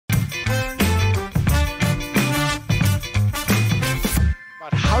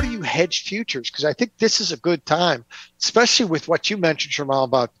you hedge futures? Because I think this is a good time, especially with what you mentioned, Jermal,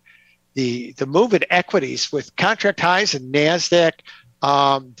 about the move in equities with contract highs in NASDAQ,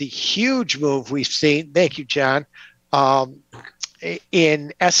 the huge move we've seen, thank you, John,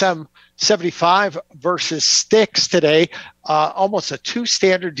 in SM 75 versus sticks today, almost a 2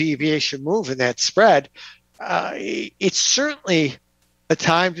 standard deviation move in that spread. It's certainly a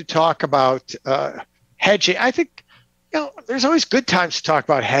time to talk about hedging. I think, there's always good times to talk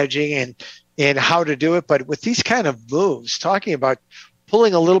about hedging and how to do it. But with these kind of moves, talking about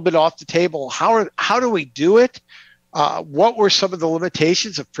pulling a little bit off the table, how do we do it? What were some of the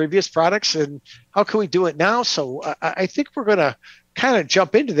limitations of previous products, and how can we do it now? So I think we're going to kind of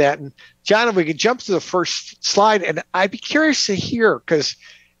jump into that. And John, if we can jump to the first slide, and I'd be curious to hear, because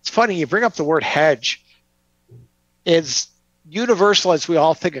it's funny, you bring up the word hedge. As universal as we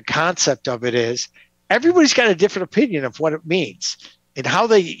all think a concept of it is, everybody's got a different opinion of what it means and how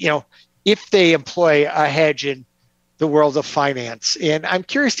they, if they employ a hedge in the world of finance. And I'm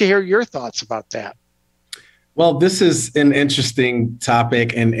curious to hear your thoughts about that. Well, this is an interesting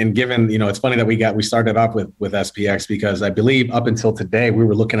topic, and given, it's funny that we started off with SPX, because I believe up until today we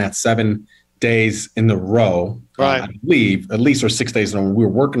were looking at 7 days in a row. Right. I believe at least, or 6 days in a row. We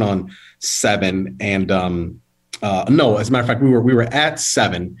were working on 7, and no, as a matter of fact, we were at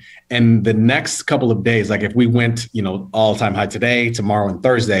 7, and the next couple of days, like if we went, all-time high today, tomorrow, and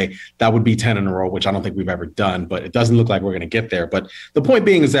Thursday, that would be 10 in a row, which I don't think we've ever done, but it doesn't look like we're going to get there. But the point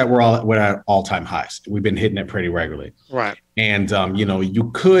being is that we're at all-time highs. We've been hitting it pretty regularly. Right. And,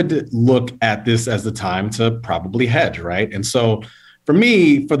 you could look at this as the time to probably hedge, right? And so for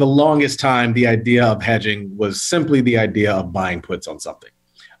me, for the longest time, the idea of hedging was simply the idea of buying puts on something.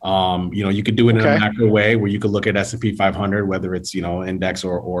 You could do it in a macro way where you could look at S&P 500, whether it's, index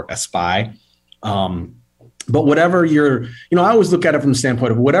or a SPY. But whatever you're, I always look at it from the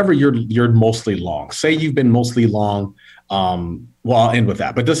standpoint of whatever you're mostly long. Say you've been mostly long. Well, I'll end with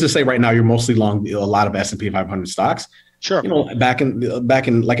that. But let's just say right now you're mostly long a lot of S&P 500 stocks. Sure. Back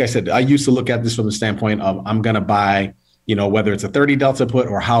in, like I said, I used to look at this from the standpoint of I'm going to buy, whether it's a 30 delta put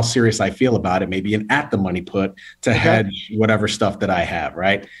or how serious I feel about it, maybe an at the money put to hedge whatever stuff that I have.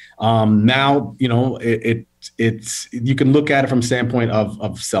 Right. Now, it's you can look at it from the standpoint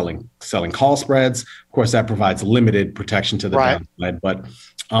of selling call spreads. Of course, that provides limited protection to the downside. But,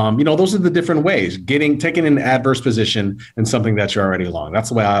 those are the different ways, taking an adverse position in something that you're already long. That's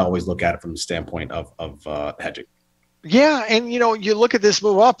the way I always look at it from the standpoint of hedging. Yeah. And, you look at this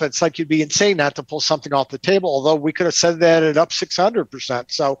move up, it's like you'd be insane not to pull something off the table, although we could have said that at up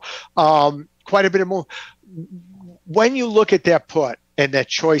 600%. So quite a bit of move. When you look at that put and that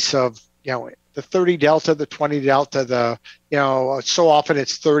choice of, the 30 delta, the 20 delta, so often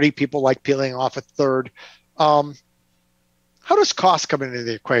it's 30, people like peeling off a third. How does cost come into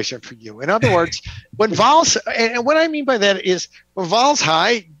the equation for you? In other words, when vols, and what I mean by that is when vols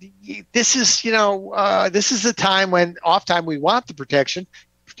high, this is the time when oftentimes we want the protection.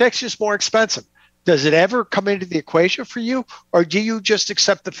 Protection is more expensive. Does it ever come into the equation for you? Or do you just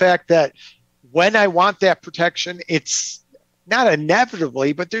accept the fact that when I want that protection, it's not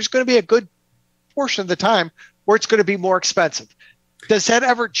inevitably, but there's going to be a good portion of the time where it's going to be more expensive. Does that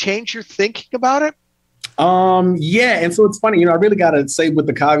ever change your thinking about it? Yeah. And so it's funny, I really got to say with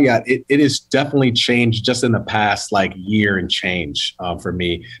the caveat, it has definitely changed just in the past year and change for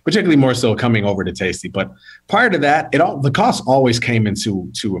me, particularly more so coming over to Tasty. But prior to that, the cost always came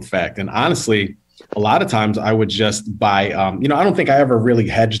into effect. And honestly, a lot of times I would just buy, I don't think I ever really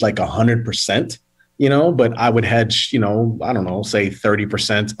hedged 100%, but I would hedge, I don't know, say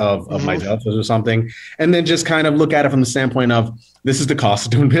 30% of my deltas or something. And then just kind of look at it from the standpoint of this is the cost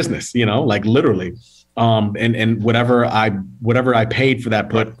of doing business, literally. And whatever I paid for that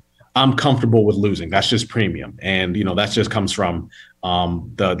put, I'm comfortable with losing. That's just premium. And, that just comes from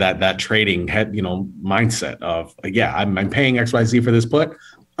that trading mindset of, I'm paying XYZ for this put.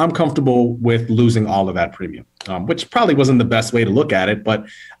 I'm comfortable with losing all of that premium, which probably wasn't the best way to look at it. But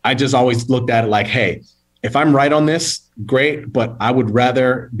I just always looked at it like, hey, if I'm right on this, great, but I would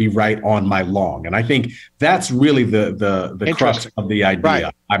rather be right on my long. And I think that's really the crux of the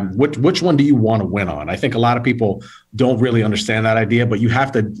idea. Right. Which one do you want to win on? I think a lot of people don't really understand that idea, but you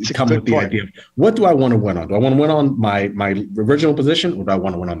have to come with the idea of what do I want to win on? Do I want to win on my original position, or do I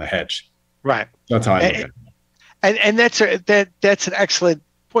want to win on the hedge? Right. That's how I look at it. And that's an excellent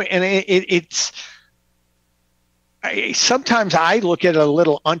point. And it's sometimes I look at a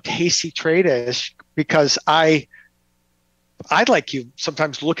little untasty trade-ish because I like you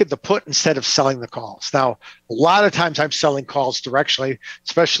sometimes look at the put instead of selling the calls. Now, a lot of times I'm selling calls directionally,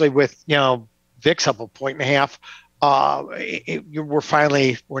 especially with, VIX up 1.5 points. We're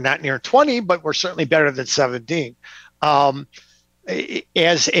not near 20, but we're certainly better than 17. Um,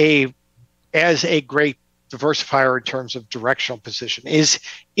 as a great diversifier in terms of directional position, is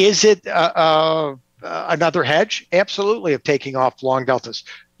it another hedge? Absolutely, of taking off long deltas.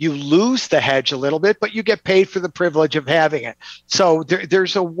 You lose the hedge a little bit, but you get paid for the privilege of having it. So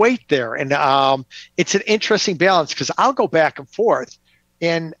there's a weight there, and it's an interesting balance because I'll go back and forth,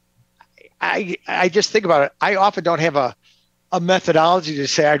 and I just think about it. I often don't have a methodology to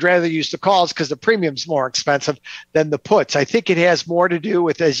say I'd rather use the calls because the premium's more expensive than the puts. I think it has more to do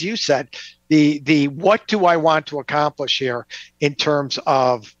with, as you said, the what do I want to accomplish here in terms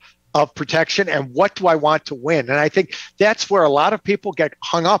of protection, and what do I want to win? And I think that's where a lot of people get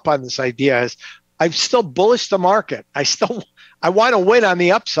hung up on this idea is I'm still bullish the market. I want to win on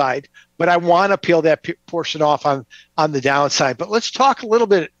the upside, but I want to peel that portion off on the downside. But let's talk a little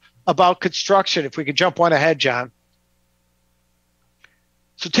bit about construction, if we could jump one ahead, John.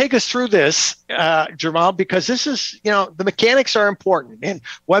 So take us through this, Jermal, because this is, the mechanics are important. And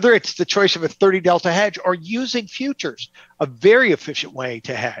whether it's the choice of a 30 delta hedge or using futures, a very efficient way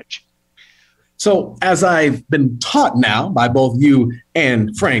to hedge. So as I've been taught now by both you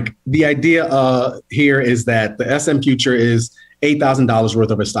and Frank, the idea here is that the SM future is $8,000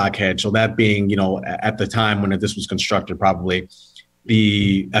 worth of a stock hedge. So that being, at the time when this was constructed, probably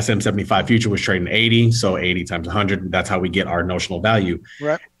the SM75 future was trading 80. So 80 times 100, that's how we get our notional value.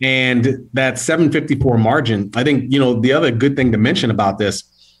 Right. And that 754 margin, I think, the other good thing to mention about this,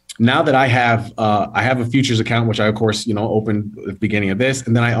 now that I have a futures account, which I, of course, opened at the beginning of this.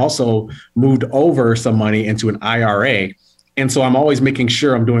 And then I also moved over some money into an IRA. And so I'm always making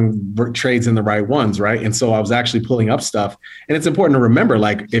sure I'm doing trades in the right ones. Right. And so I was actually pulling up stuff. And it's important to remember,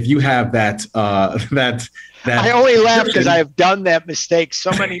 like, if you have that I only laugh because I have done that mistake so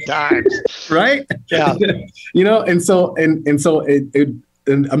many times. Right? Yeah.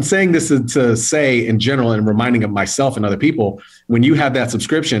 And I'm saying this to say in general and reminding of myself and other people, when you have that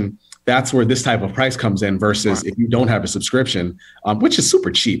subscription, that's where this type of price comes in versus if you don't have a subscription, which is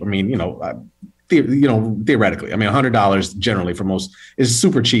super cheap. I mean, theoretically, I mean, $100 generally for most is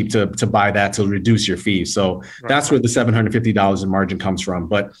super cheap to buy that to reduce your fees. So that's where the $750 in margin comes from.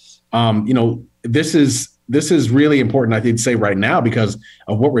 But, this is really important, I think, to say right now because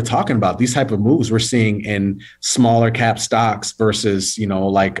of what we're talking about. These type of moves we're seeing in smaller cap stocks versus,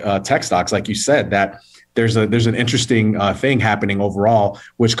 tech stocks, like you said, that there's an interesting thing happening overall,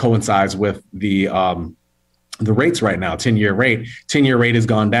 which coincides with the rates right now. 10-year rate has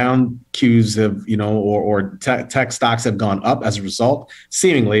gone down. Qs have, or tech stocks have gone up as a result,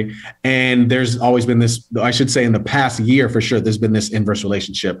 seemingly. And there's always been this, I should say in the past year for sure, there's been this inverse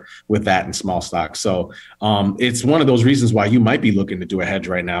relationship with that in small stocks. So it's one of those reasons why you might be looking to do a hedge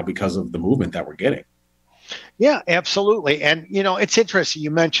right now because of the movement that we're getting. Yeah, absolutely. And, it's interesting.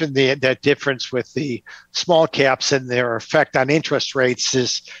 You mentioned that difference with the small caps and their effect on interest rates,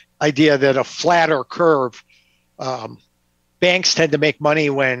 this idea that a flatter curve, banks tend to make money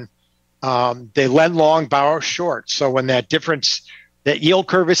when they lend long, borrow short. So when that yield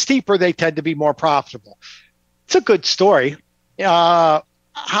curve is steeper, they tend to be more profitable. It's a good story. How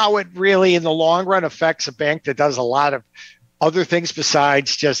it really, in the long run, affects a bank that does a lot of other things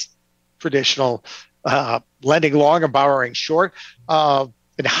besides just traditional lending long and borrowing short, and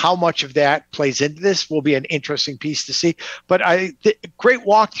how much of that plays into this will be an interesting piece to see. But great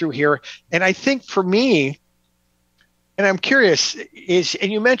walkthrough here. And I think for me, and I'm curious,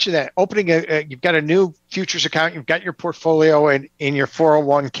 and you mentioned that opening you've got a new futures account, you've got your portfolio in your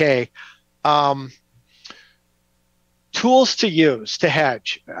 401k. Tools to use to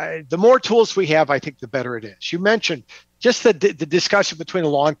hedge. The more tools we have, I think the better it is. You mentioned just the discussion between a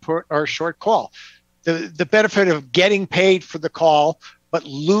long put or a short call. The benefit of getting paid for the call, but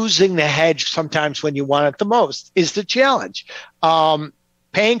losing the hedge sometimes when you want it the most is the challenge.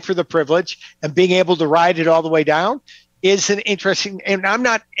 Paying for the privilege and being able to ride it all the way down is an interesting, and I'm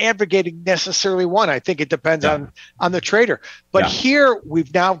not advocating necessarily one. I think it depends on the trader. But here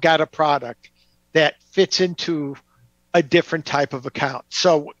we've now got a product that fits into a different type of account.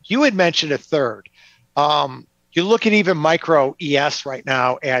 So you had mentioned a third. You look at even micro ES right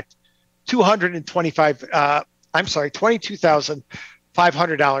now at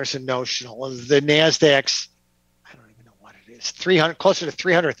 $22,500 in notional. The NASDAQ's, I don't even know what it is, closer to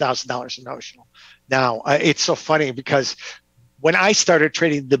 $300,000 in notional. Now, it's so funny because when I started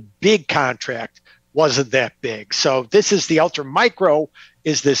trading, the big contract wasn't that big. So this is the ultra micro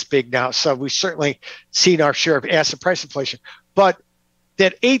is this big now. So we've certainly seen our share of asset price inflation. But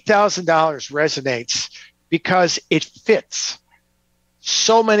that $8,000 resonates because it fits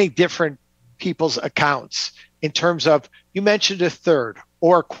so many different people's accounts. in terms of, you mentioned a third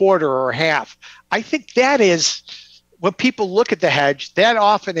or a quarter or a half. I think that is, when people look at the hedge, that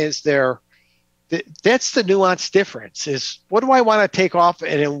often is that's the nuanced difference, is what do I want to take off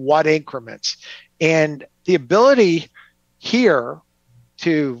and in what increments? And the ability here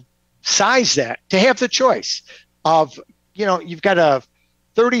to size that, to have the choice of, you've got a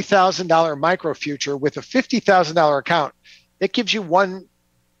 $30,000 micro future with a $50,000 account. That gives you one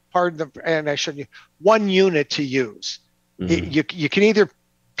unit to use. Mm-hmm. You can either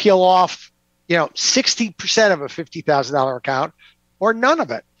peel off, 60% of a $50,000 account or none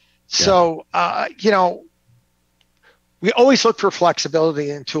of it. Yeah. So, we always look for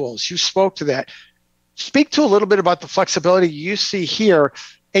flexibility in tools. You spoke to that. Speak to a little bit about the flexibility you see here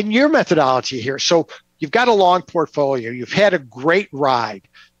and your methodology here. So you've got a long portfolio. You've had a great ride.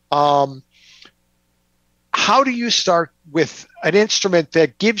 How do you start with an instrument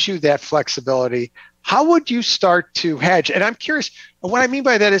that gives you that flexibility? How would you start to hedge? And I'm curious, what I mean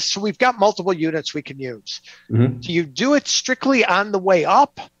by that is, so we've got multiple units we can use. Mm-hmm. Do you do it strictly on the way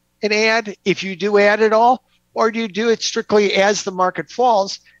up and add, if you do add at all? Or do you do it strictly as the market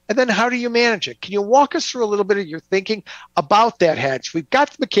falls? And then how do you manage it? Can you walk us through a little bit of your thinking about that hedge? We've got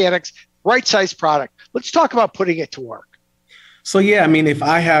the mechanics, right size product. Let's talk about putting it to work. So, yeah, I mean, if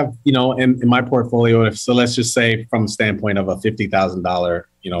I have, in my portfolio, so let's just say from the standpoint of a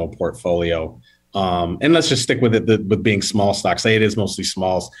 $50,000, portfolio, and let's just stick with it with being small stocks, say it is mostly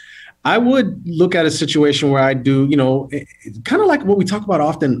smalls. I would look at a situation where I do, kind of like what we talk about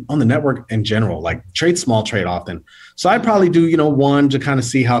often on the network in general, like trade small, trade often. So I'd probably do, one to kind of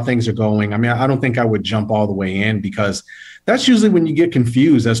see how things are going. I mean, I don't think I would jump all the way in, because that's usually when you get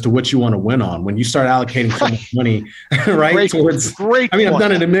confused as to what you want to win on. When you start allocating so much money, right? I've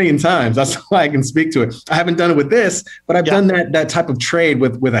done it a million times. That's why I can speak to it. I haven't done it with this, but I've done that type of trade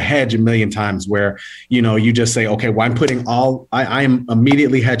with a hedge a million times, where, you just say, okay, well, I'm putting I am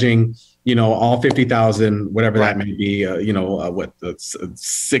immediately hedging, all 50,000, whatever that may be,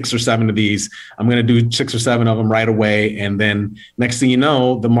 6 or 7 of these. I'm going to do 6 or 7 of them right away. And then next thing you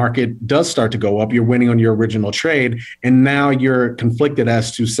know, the market does start to go up. You're winning on your original trade. And now you're conflicted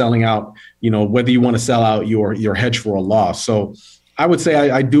as to selling out, whether you want to sell out your hedge for a loss. So I would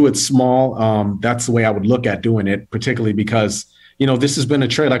say I do it small. That's the way I would look at doing it, particularly because, this has been a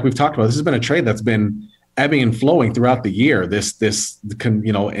trade, like we've talked about, this has been a trade that's been ebbing and flowing throughout the year, this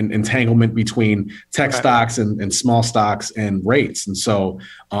entanglement between tech stocks and small stocks and rates. And so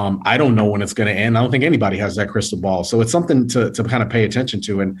I don't know when it's going to end. I don't think anybody has that crystal ball. So it's something to kind of pay attention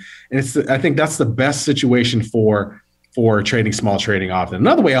to. And I think that's the best situation for trading small, trading often.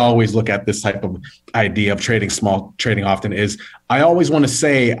 Another way I always look at this type of idea of trading small, trading often is I always want to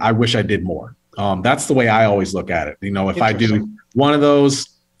say, I wish I did more. That's the way I always look at it. If I do one of those,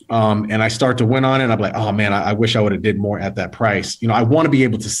 and I start to win on it, I'm like, oh man, I wish I would have did more at that price. I want to be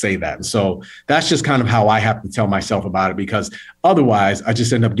able to say that. And so that's just kind of how I have to tell myself about it, because otherwise I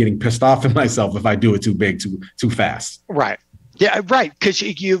just end up getting pissed off at myself if I do it too big, too fast. Right. Yeah, right. Because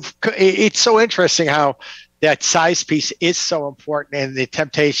it's so interesting how that size piece is so important, and the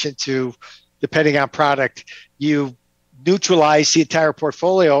temptation to, depending on product, you neutralize the entire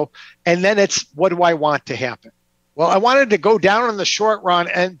portfolio. And then it's, what do I want to happen? Well, I wanted to go down in the short run,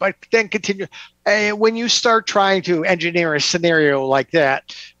 but then continue. And when you start trying to engineer a scenario like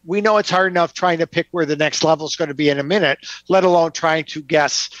that, we know it's hard enough trying to pick where the next level is going to be in a minute, let alone trying to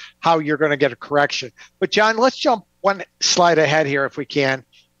guess how you're going to get a correction. But John, let's jump one slide ahead here if we can.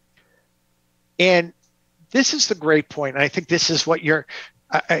 And this is the great point. And I think this is what you're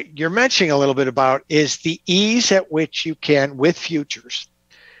mentioning a little bit about, is the ease at which you can, with futures,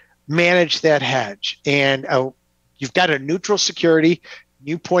 manage that hedge. And you've got a neutral security.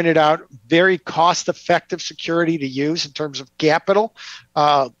 You pointed out very cost-effective security to use in terms of capital,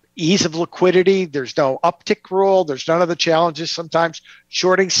 ease of liquidity. There's no uptick rule. There's none of the challenges sometimes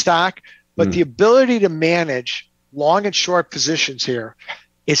shorting stock. But the ability to manage long and short positions here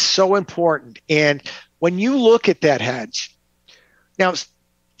is so important. And when you look at that hedge, now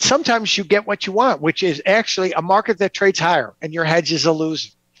sometimes you get what you want, which is actually a market that trades higher and your hedge is a loser.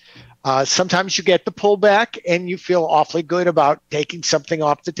 Sometimes you get the pullback and you feel awfully good about taking something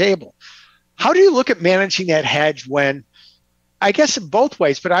off the table. How do you look at managing that hedge when, I guess in both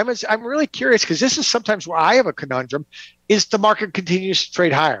ways, but I'm really curious, because this is sometimes where I have a conundrum, is the market continues to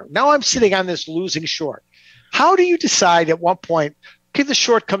trade higher. Now I'm sitting on this losing short. How do you decide at what point, okay, the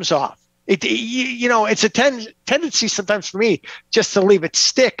short comes off? It's a tendency sometimes for me just to leave it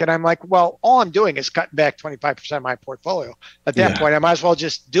stick. And I'm like, well, all I'm doing is cutting back 25% of my portfolio. At that point, I might as well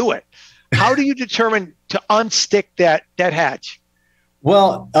just do it. How do you determine to unstick that hedge?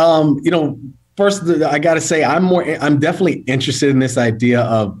 Well, first, I got to say, I'm definitely interested in this idea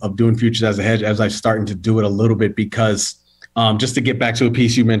of doing futures as a hedge as I'm starting to do it a little bit because just to get back to a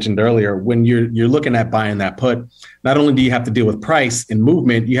piece you mentioned earlier, when you're looking at buying that put, not only do you have to deal with price and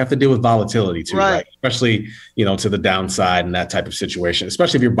movement, you have to deal with volatility too, right? Especially, to the downside and that type of situation,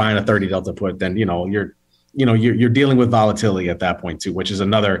 especially if you're buying a 30 delta put, then, you're dealing with volatility at that point too, which is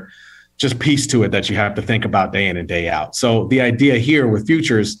another just piece to it that you have to think about day in and day out. So the idea here with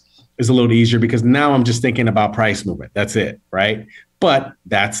futures is a little easier because now I'm just thinking about price movement. That's it, right? But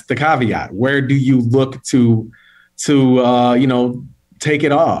that's the caveat. Where do you look to take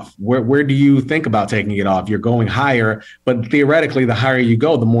it off? Where do you think about taking it off? You're going higher, but theoretically, the higher you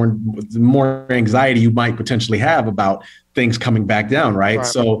go, the more anxiety you might potentially have about things coming back down, right?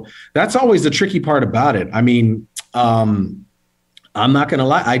 So that's always the tricky part about it. I mean, I'm not going to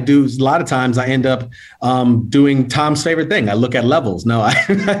lie. A lot of times I end up doing Tom's favorite thing. I look at levels. No, I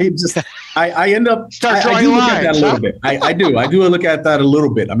end up, I do look at that a little bit. I do look at that a little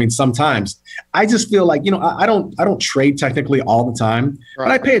bit. I mean, sometimes I just feel like, I don't trade technically all the time, but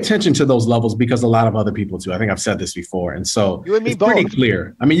I pay attention to those levels because a lot of other people do. I think I've said this before. And so it's pretty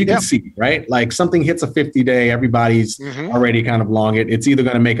clear. I mean, you can see, right? Like something hits a 50-day, everybody's already kind of long it. It's either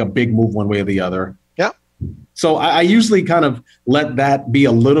going to make a big move one way or the other. So I usually kind of let that be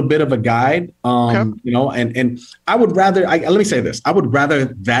a little bit of a guide, and I would rather, let me say this, I would rather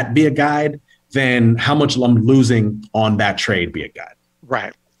that be a guide than how much I'm losing on that trade be a guide.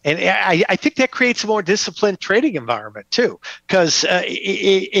 Right. And I think that creates a more disciplined trading environment too, because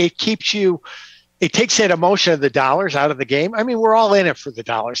it keeps you, it takes that emotion of the dollars out of the game. I mean, we're all in it for the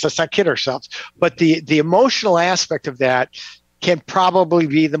dollars. Let's not kid ourselves. But the emotional aspect of that can probably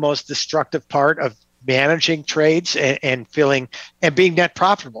be the most destructive part of managing trades and feeling and being net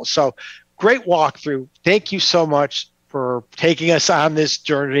profitable. So great walkthrough. Thank you so much for taking us on this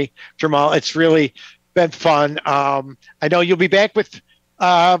journey, Jermal. It's really been fun. I know you'll be back with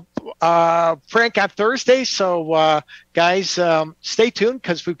Frank on Thursday. So guys, stay tuned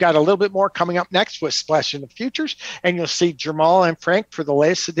because we've got a little bit more coming up next with Splash in the Futures. And you'll see Jermal and Frank for the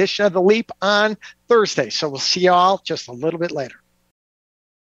latest edition of The Leap on Thursday. So we'll see you all just a little bit later.